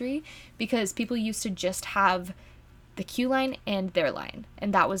history, because people used to just have the cue line and their line,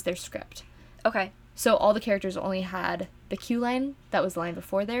 and that was their script. So all the characters only had the cue line, that was the line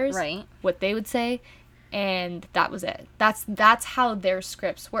before theirs, what they would say, and that was it. That's how their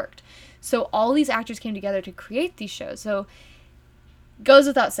scripts worked. So all these actors came together to create these shows. So goes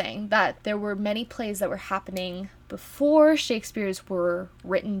without saying that there were many plays that were happening before Shakespeare's were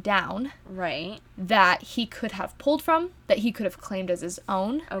written down. That he could have pulled from, that he could have claimed as his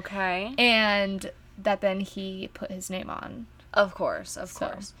own. And that then he put his name on. Of course.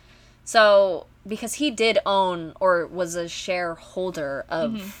 So, because he did own, or was a shareholder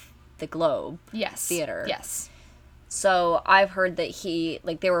of the Globe Theater. So, I've heard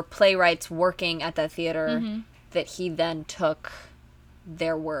that there were playwrights working at that theater that he then took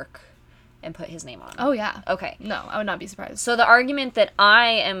their work and put his name on. Oh, yeah. Okay. No, I would not be surprised. So, the argument that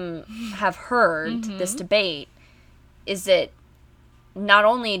I have heard, this debate, is that not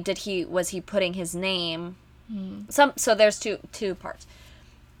only was he putting his name... So, there's two parts.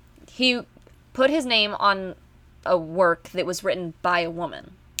 He put his name on a work that was written by a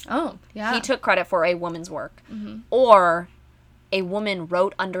woman. Oh, yeah. He took credit for a woman's work. Or a woman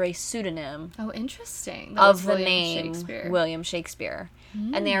wrote under a pseudonym. Oh, interesting. Of the name William Shakespeare.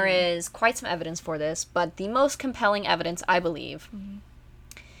 And there is quite some evidence for this, but the most compelling evidence, I believe,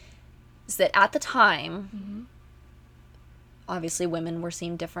 is that at the time, obviously women were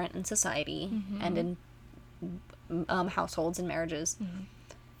seen different in society and in households and marriages.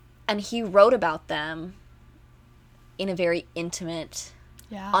 And he wrote about them in a very intimate,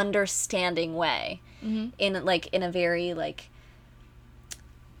 understanding way. In a very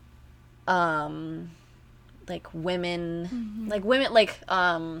women, like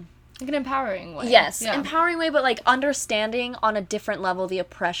an empowering way. Yes, empowering way, but like understanding on a different level the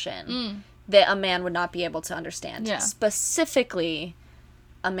oppression that a man would not be able to understand. Specifically,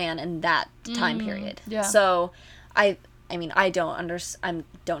 a man in that time period. So, I mean, I don't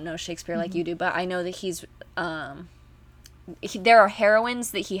know Shakespeare like you do, but I know that he's there are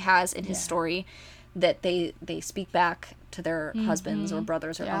heroines that he has in his story that they speak back to their husbands or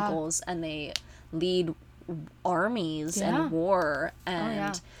brothers or uncles, and they lead armies and war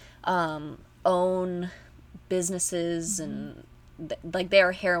and own businesses and like they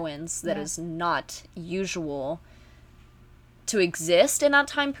are heroines that is not usual to exist in that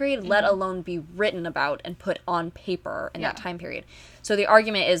time period, let alone be written about and put on paper in that time period. So the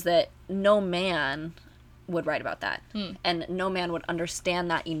argument is that no man would write about that, and no man would understand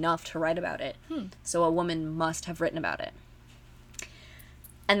that enough to write about it. So a woman must have written about it.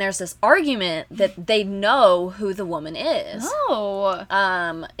 And there's this argument that they know who the woman is. Oh.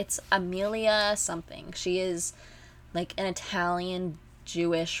 It's Amelia something. She is like an Italian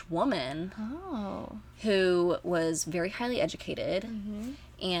Jewish woman who was very highly educated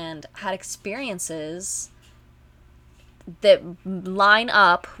and had experiences that line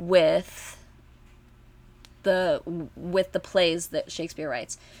up with the plays that Shakespeare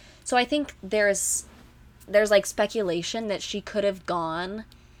writes. So I think there's like speculation that she could have gone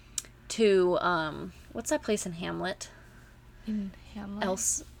to what's that place in Hamlet? In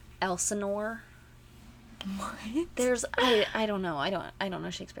Hamlet? Elsinore. What? There's I don't know. I don't know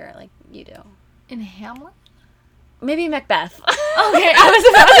Shakespeare like you do. In Hamlet? Maybe Macbeth. Okay, I was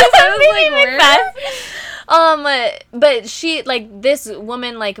about to say maybe Macbeth. But she like this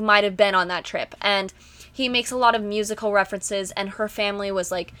woman like might have been on that trip, and he makes a lot of musical references, and her family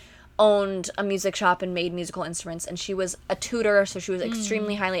was like owned a music shop and made musical instruments, and she was a tutor, so she was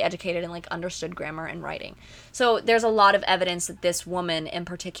extremely highly educated and like understood grammar and writing. So there's a lot of evidence that this woman in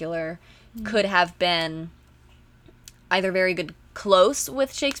particular could have been either very good close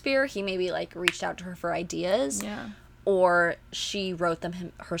with Shakespeare, he maybe like reached out to her for ideas, or she wrote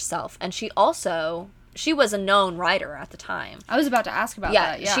them herself. And she was a known writer at the time. I was about to ask about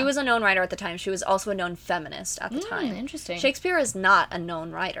that. Yeah, she was a known writer at the time. She was also a known feminist at the time. Interesting. Shakespeare is not a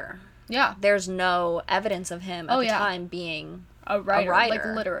known writer. Yeah. There's no evidence of him at the time being a writer. Like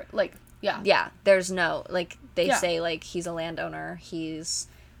literate. Like, Yeah, there's no, like, they say, like, he's a landowner.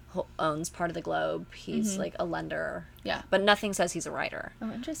 Owns part of the globe. He's, like, a lender. Yeah. But nothing says he's a writer. Oh,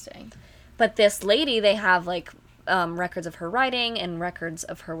 interesting. But this lady, they have, like, records of her writing and records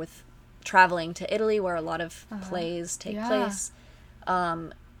of her with traveling to Italy, where a lot of plays take place.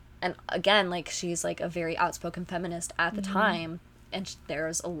 And again, like, she's like a very outspoken feminist at the time, and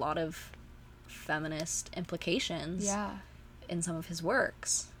there's a lot of feminist implications in some of his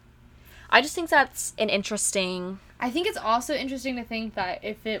works. I just think that's an interesting... I think it's also interesting to think that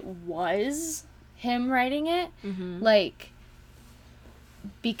if it was him writing it, like,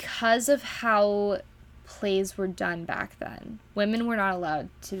 because of how plays were done back then, women were not allowed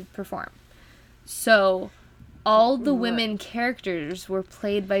to perform. So all the women characters were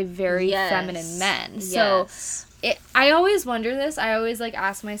played by very feminine men. So I always wonder this. I always, like,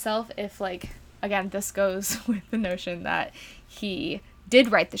 ask myself if, like, again, this goes with the notion that he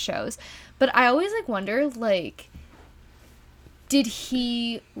did write the shows, but I always, like, wonder, like, did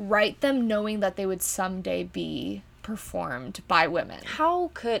he write them knowing that they would someday be performed by women? How?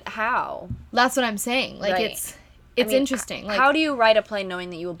 That's what I'm saying. Like, it's interesting. Like, how do you write a play knowing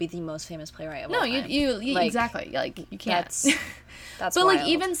that you will be the most famous playwright of all time? you like, exactly. Like, you can't. That's but, wild. like,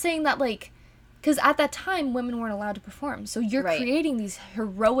 even saying that, like, because at that time, women weren't allowed to perform. So you're creating these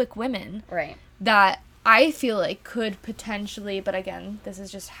heroic women that I feel like could potentially, but again, this is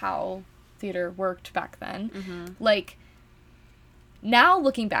just how theater worked back then. Like, now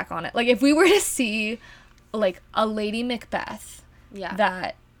looking back on it, like, if we were to see, like, a Lady Macbeth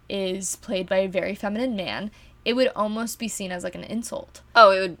that is played by a very feminine man, it would almost be seen as, like, an insult.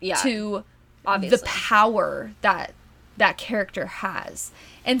 Oh, it would, to obviously the power that that character has.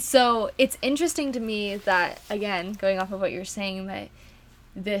 And so it's interesting to me that, again, going off of what you're saying, that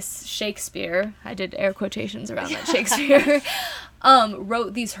this Shakespeare, I did air quotations around that Shakespeare,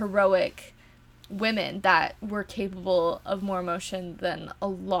 wrote these heroic women that were capable of more emotion than a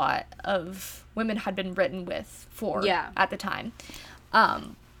lot of women had been written with at the time.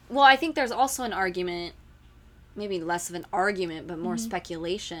 Well, I think there's also an argument, maybe less of an argument, but more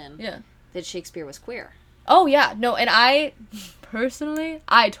speculation, that Shakespeare was queer. Oh, yeah. No, and I, personally,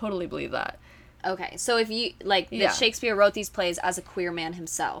 I totally believe that. Okay, so if you, like, that Shakespeare wrote these plays as a queer man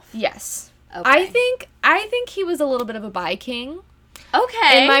himself. Yes. Okay. I think he was a little bit of a bi-king.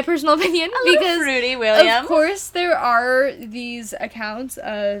 Okay. In my personal opinion. Because fruity, William. Of course, there are these accounts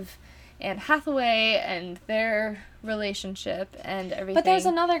of Anne Hathaway and their relationship and everything. But there's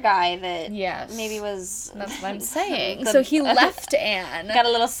another guy that maybe was... That's what I'm saying. So he left Anne. Got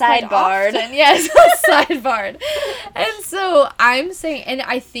a little sidebarred. Yes, sidebarred. And so I'm saying... And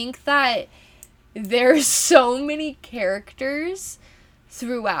I think that there's so many characters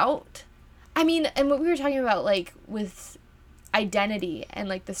throughout. I mean, and what we were talking about, like, with identity and,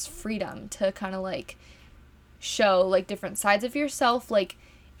 like, this freedom to kind of, like, show, like, different sides of yourself, like,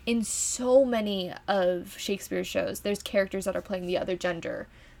 in so many of Shakespeare's shows, there's characters that are playing the other gender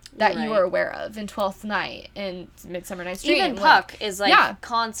that you are aware of in Twelfth Night and Midsummer Night's Dream. Even Puck is, like,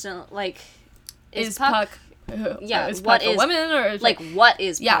 constant, like, is Puck is what Puck a woman, or like, what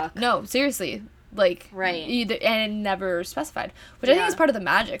is Puck? Yeah, no, seriously. Like, and never specified. Which I think is part of the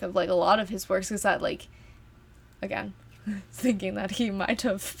magic of, like, a lot of his works, is that, like, again, thinking that he might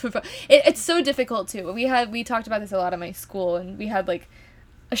have... It's so difficult, too. We talked about this a lot at my school, and we had, like,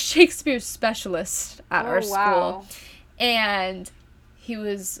 a Shakespeare specialist at our school. And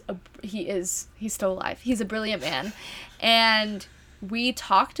he's still alive. He's a brilliant man. And we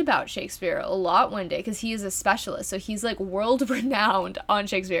talked about Shakespeare a lot one day, because he is a specialist, so he's, like, world-renowned on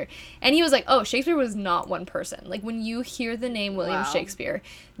Shakespeare. And he was like, oh, Shakespeare was not one person. Like, when you hear the name William Shakespeare,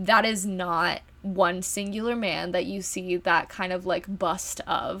 that is not one singular man that you see that kind of, like, bust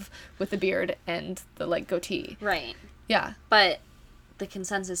of with the beard and the, like, goatee. Right. Yeah. But the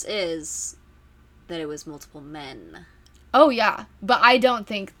consensus is that it was multiple men. Oh, yeah. But I don't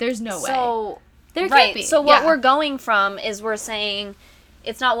think... There's no way. So... There can't be. So what we're going from is we're saying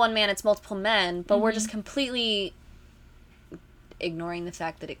it's not one man, it's multiple men, but we're just completely ignoring the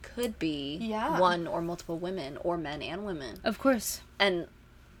fact that it could be one or multiple women, or men and women. Of course. And,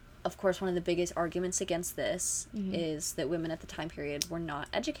 of course, one of the biggest arguments against this is that women at the time period were not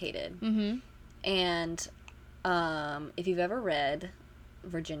educated. Mm-hmm. And if you've ever read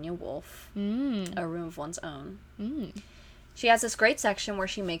Virginia Woolf, A Room of One's Own... She has this great section where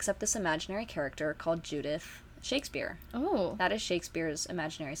she makes up this imaginary character called Judith Shakespeare. Oh. That is Shakespeare's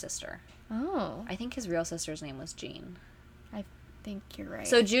imaginary sister. Oh. I think his real sister's name was Jean. I think you're right.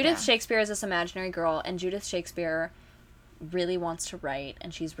 So Judith Shakespeare is this imaginary girl, and Judith Shakespeare really wants to write,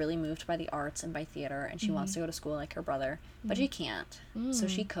 and she's really moved by the arts and by theater, and she wants to go to school like her brother, but she can't. So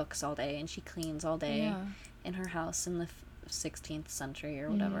she cooks all day, and she cleans all day in her house in the 16th century or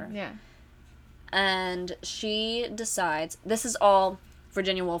whatever. Yeah. And she decides, this is all,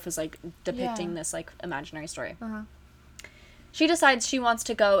 Virginia Woolf is, like, depicting this, like, imaginary story. She decides she wants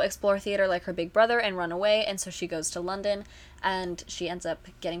to go explore theater like her big brother and run away, and so she goes to London, and she ends up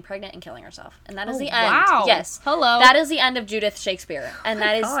getting pregnant and killing herself. And that is the end. Wow. Yes. Hello. That is the end of Judith Shakespeare. And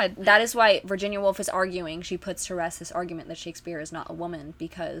that is why Virginia Woolf is arguing, she puts to rest this argument that Shakespeare is not a woman,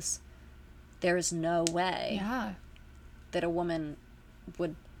 because there is no way that a woman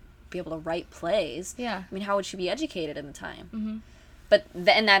would be able to write plays. Yeah. I mean, how would she be educated in the time? Mm-hmm. But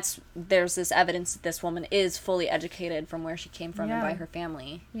there's this evidence that this woman is fully educated from where she came from and by her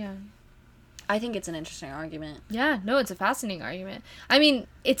family. Yeah. I think it's an interesting argument. Yeah, no, it's a fascinating argument. I mean,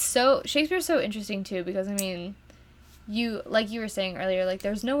 Shakespeare's so interesting too, because, I mean, like you were saying earlier, like,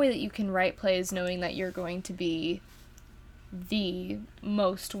 there's no way that you can write plays knowing that you're going to be the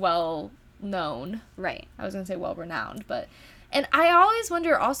most well-known. Right. I was going to say well-renowned, but... And I always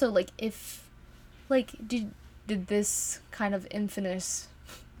wonder also, like, if, like, did this kind of infamous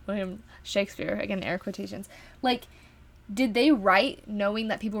William Shakespeare, again, air quotations, like, did they write knowing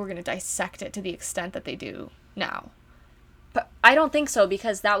that people were going to dissect it to the extent that they do now? But I don't think so,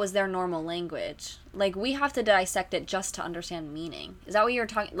 because that was their normal language. Like, we have to dissect it just to understand meaning. Is that what you were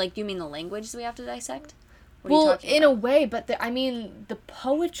talking, like, do you mean the language we have to dissect? Well, in a way, but the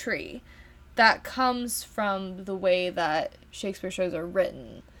poetry that comes from the way that Shakespeare shows are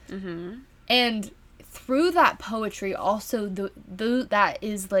written. Mm-hmm. And through that poetry, also, that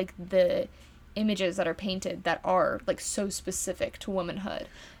is, like, the images that are painted that are, like, so specific to womanhood.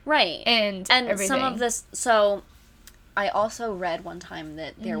 Right. And everything. Some of this... So, I also read one time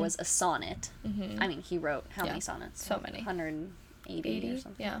that there was a sonnet. Mm-hmm. I mean, he wrote how many sonnets? So many. 180 or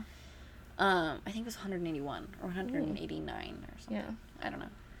something. Yeah. I think it was 181 or 189 or something. Yeah. I don't know.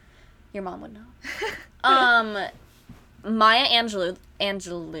 Your mom would know. Maya Angelou,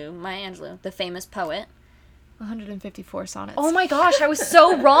 the famous poet. 154 sonnets. Oh my gosh, I was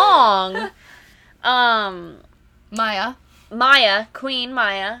so wrong. Maya, Queen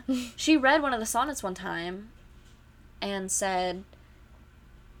Maya, she read one of the sonnets one time and said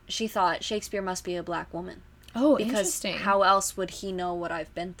she thought Shakespeare must be a black woman. Oh, because interesting. How else would he know what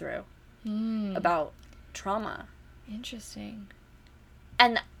I've been through about trauma? Interesting.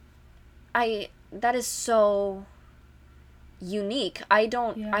 And that is so unique. I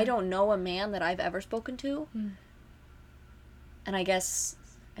don't know a man that I've ever spoken to. And I guess,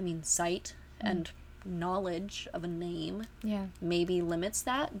 I mean, sight and knowledge of a name maybe limits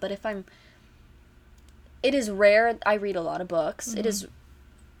that. But it is rare. I read a lot of books. It is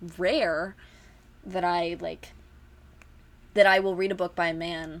rare that I, like, that I will read a book by a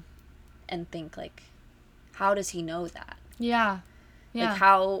man and think, like, how does he know that? Yeah. Yeah.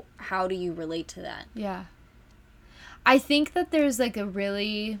 Like, how do you relate to that? Yeah. I think that there's, like, a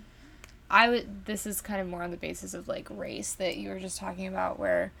really... this is kind of more on the basis of, like, race that you were just talking about,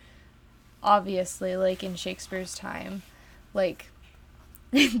 where obviously, like, in Shakespeare's time, like,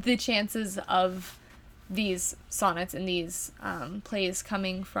 the chances of these sonnets and these plays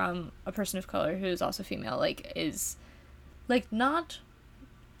coming from a person of color who is also female, like, is, like, not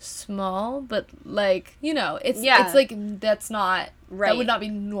small, but, like, you know, it's like, that's not, right. That would not be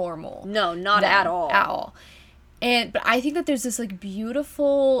normal. No, not at all. At all. But I think that there's this, like,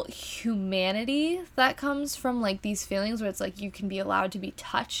 beautiful humanity that comes from, like, these feelings where it's, like, you can be allowed to be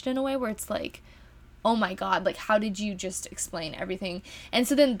touched in a way where it's, like, oh my God, like, how did you just explain everything? And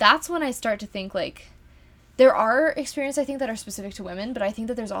so then that's when I start to think, like, there are experiences, I think, that are specific to women, but I think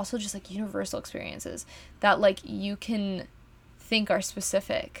that there's also just, like, universal experiences that, like, you can think are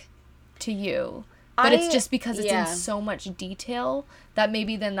specific to you. But it's just because it's in so much detail that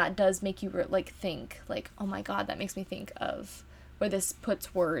maybe then that does make you, like, think, like, oh my God, that makes me think of where this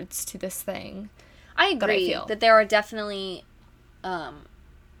puts words to this thing. I agree that there are definitely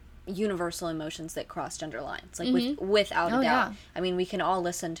universal emotions that cross gender lines, like, without a doubt. Yeah. I mean, we can all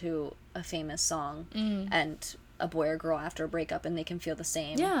listen to a famous song and a boy or girl after a breakup, and they can feel the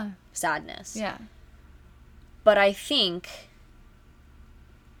same sadness. Yeah. But I think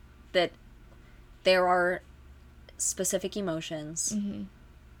that there are specific emotions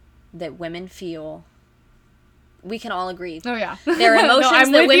that women feel. We can all agree. Oh yeah, there are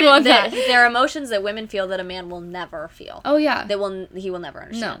emotions there are emotions that women feel that a man will never feel. Oh yeah, he will never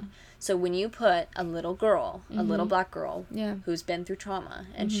understand. No. So when you put a little girl, a little black girl, who's been through trauma,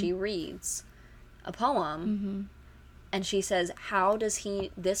 and she reads a poem, and she says, "How does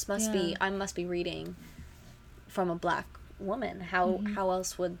he? This must be. I must be reading from a black woman. How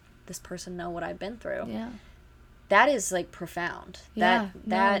else would this person know what I've been through?" Yeah, that is, like, profound.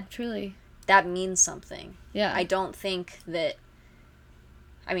 That truly, that means something. Yeah, I don't think that.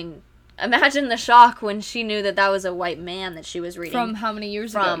 I mean, imagine the shock when she knew that was a white man that she was reading. From how many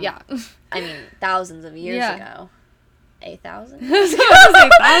years ago? Yeah, I mean, thousands of years ago. 8,000? I was gonna say 1,000.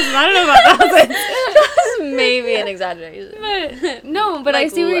 I don't know about 1,000. That's maybe an exaggeration. But like, I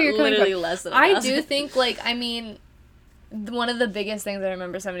see where you're coming from. Literally less than 1,000. I do think, like, I mean, one of the biggest things I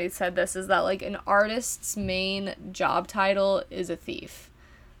remember somebody said this is that, like, an artist's main job title is a thief.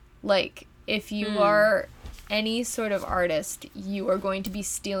 Like, if you are any sort of artist, you are going to be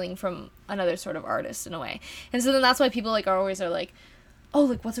stealing from another sort of artist in a way. And so then that's why people, like, are like, oh,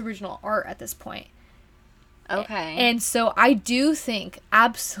 like, what's original art at this point? Okay. And so I do think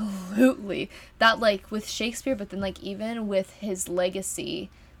absolutely that, like, with Shakespeare, but then, like, even with his legacy,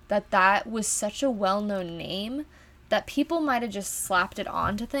 that was such a well-known name that people might have just slapped it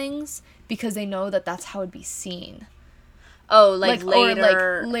onto things because they know that that's how it'd be seen. Oh, like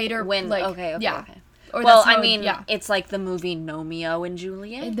later. Or, like, later when, like, okay. Yeah. Or well, I mean, it's like the movie Romeo and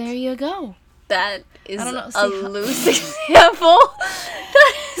Juliet. And there you go. That is a loose example.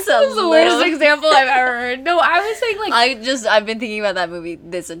 This is the worst example I've ever heard. No, I was saying, like, I've been thinking about that movie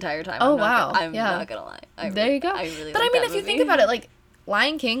this entire time. Oh, wow. I'm not gonna lie. There you go. I really but like I mean, that if movie. you think about it, like,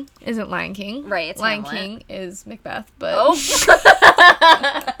 Lion King isn't Lion King. Right, it's Lion Hamlet. King is Macbeth, but... Oh.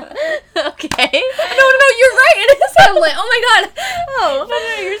 Okay. No, you're right. It is Hamlet. Oh my God. Oh.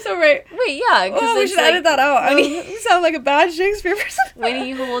 No, you're so right. Wait, yeah. Oh, we should edit that out. You sound like a bad Shakespeare person. When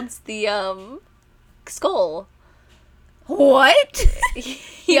he holds the, skull. What?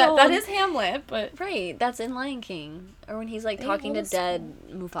 Yeah, that is Hamlet, but... Right, that's in Lion King. Or when he's, like, talking to dead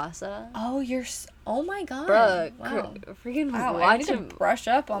Mufasa. Oh, oh my God. Bruh, wow. Freaking I need to brush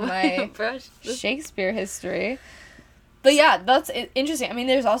up on my Shakespeare history. But yeah, that's interesting. I mean,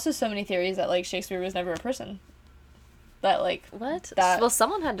 there's also so many theories that, like, Shakespeare was never a person. That, like... What? Well,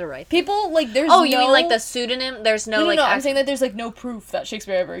 someone had to write that. People, like, there's you mean, like, the pseudonym? There's no, like... No, I'm saying that there's, like, no proof that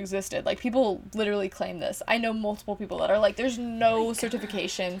Shakespeare ever existed. Like, people literally claim this. I know multiple people that are like, there's no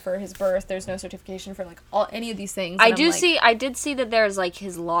certification for his birth. There's no certification for, like, any of these things. I did see that there's, like,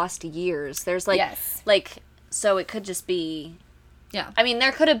 his lost years. There's, like... Yes. Like, so it could just be... Yeah. I mean,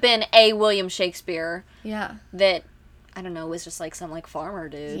 there could have been a William Shakespeare. Yeah. That, I don't know, was just, like, some, like, farmer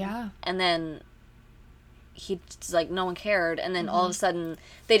dude. Yeah. And then... he just, like, no one cared, and then all of a sudden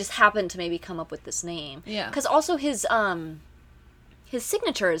they just happened to maybe come up with this name. Yeah. Because also his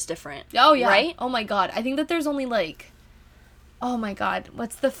signature is different. Oh, yeah. Right? Oh, my God. I think that there's only, like, Oh my god,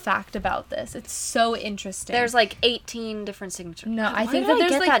 what's the fact about this? It's so interesting. There's like 18 different signatures. No, I Why think did that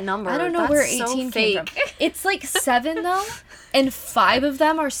there's get like that number. I don't know That's where so 18 came fake. from. It's like 7 though, and 5 of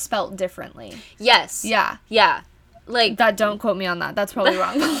them are spelt differently. Yes. Yeah. Yeah. Like That, don't quote me on that. That's probably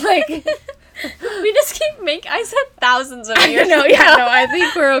wrong. But like, we just keep making. I said thousands of years. no, yeah, no, I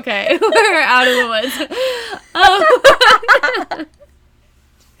think we're okay. We're out of the woods.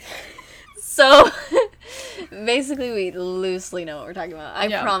 So basically, we loosely know what we're talking about. I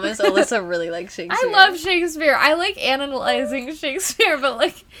promise Alyssa really likes Shakespeare. I love Shakespeare. I like analyzing Shakespeare, but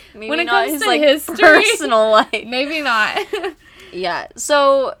like Maybe when it not comes his to like history, personal life. maybe not. Yeah.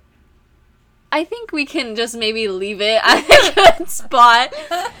 So I think we can just maybe leave it at a good spot.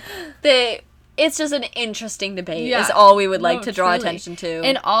 It's just an interesting debate is all we would like to draw attention to.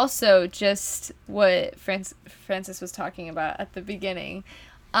 And also just what Francis was talking about at the beginning.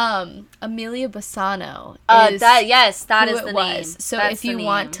 Amelia Bassano is that is who the it name. was. So That's if you the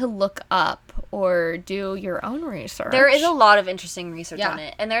want name. to look up or do your own research. There is a lot of interesting research Yeah. on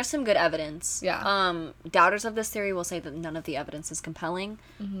it, and there's some good evidence. Yeah. Doubters of this theory will say that none of the evidence is compelling.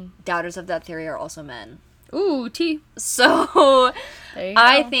 Mm-hmm. Doubters of that theory are also men. Ooh, tea. So There you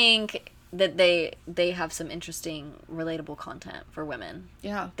I go. think that they have some interesting, relatable content for women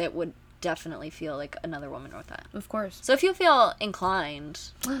Yeah, that would definitely feel like another woman wrote that. of course. So if you feel inclined,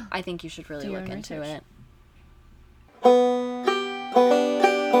 I think you should really Do your look own into research. it.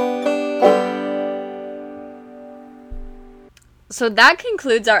 So that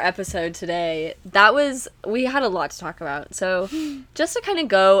concludes our episode today. We had a lot to talk about. So just to kind of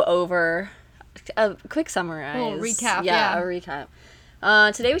go over a quick summarize. Oh, recap, Yeah, yeah. a recap.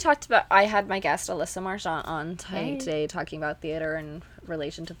 Today I had my guest Alyssa Marchant on today talking about theater in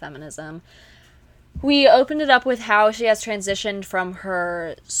relation to feminism. We opened it up with how she has transitioned from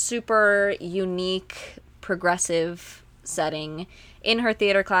her super unique, progressive setting in her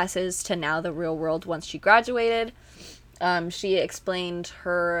theater classes to now the real world once she graduated. She explained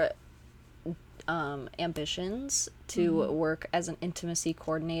her ambitions to work as an intimacy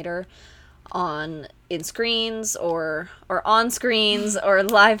coordinator in screens or on screens or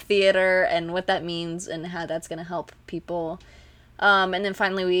live theater, and what that means and how that's going to help people. And then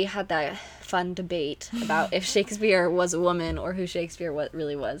finally we had that fun debate about if Shakespeare was a woman or who Shakespeare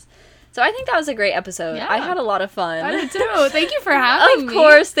really was. So I think that was a great episode. Yeah. I had a lot of fun. I did too. Thank you for having me. Of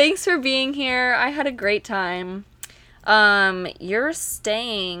course. Thanks for being here. I had a great time. You're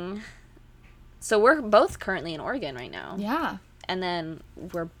staying... So we're both currently in Oregon right now. Yeah, And then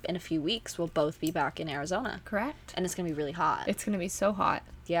in a few weeks, we'll both be back in Arizona. correct. And it's going to be really hot. It's going to be so hot.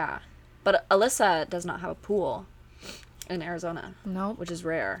 Yeah. But Alyssa does not have a pool in Arizona. Nope. Which is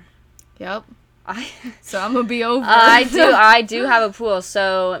rare. Yep. I So I'm going to be over. I do have a pool,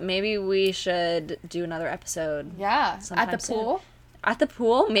 so maybe we should do another episode. Yeah. Sometime At the soon. pool? At the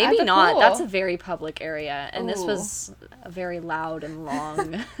pool? Maybe the not. pool. That's a very public area, and this Ooh. was a very loud and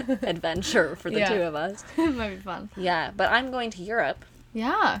long adventure for the two of us. It might be fun. Yeah, but I'm going to Europe.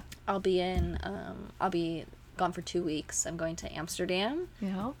 Yeah. I'll be gone for 2 weeks. I'm going to Amsterdam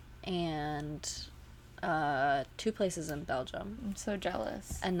Yeah. and 2 places in Belgium. I'm so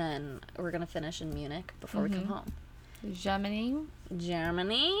jealous. And then we're going to finish in Munich before we come home. Germany.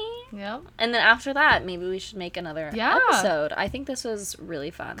 Germany. Yep. And then after that, maybe we should make another Yeah. episode. I think this was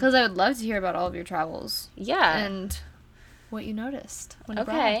really fun. Because I would love to hear about all of your travels. Yeah. And what you noticed. When you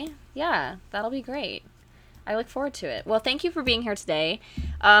Okay. Yeah, that'll be great. I look forward to it. Well, thank you for being here today.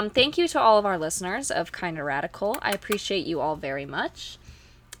 Thank you to all of our listeners of Kinda Radical. I appreciate you all very much.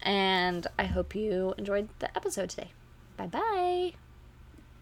 And I hope you enjoyed the episode today. Bye-bye.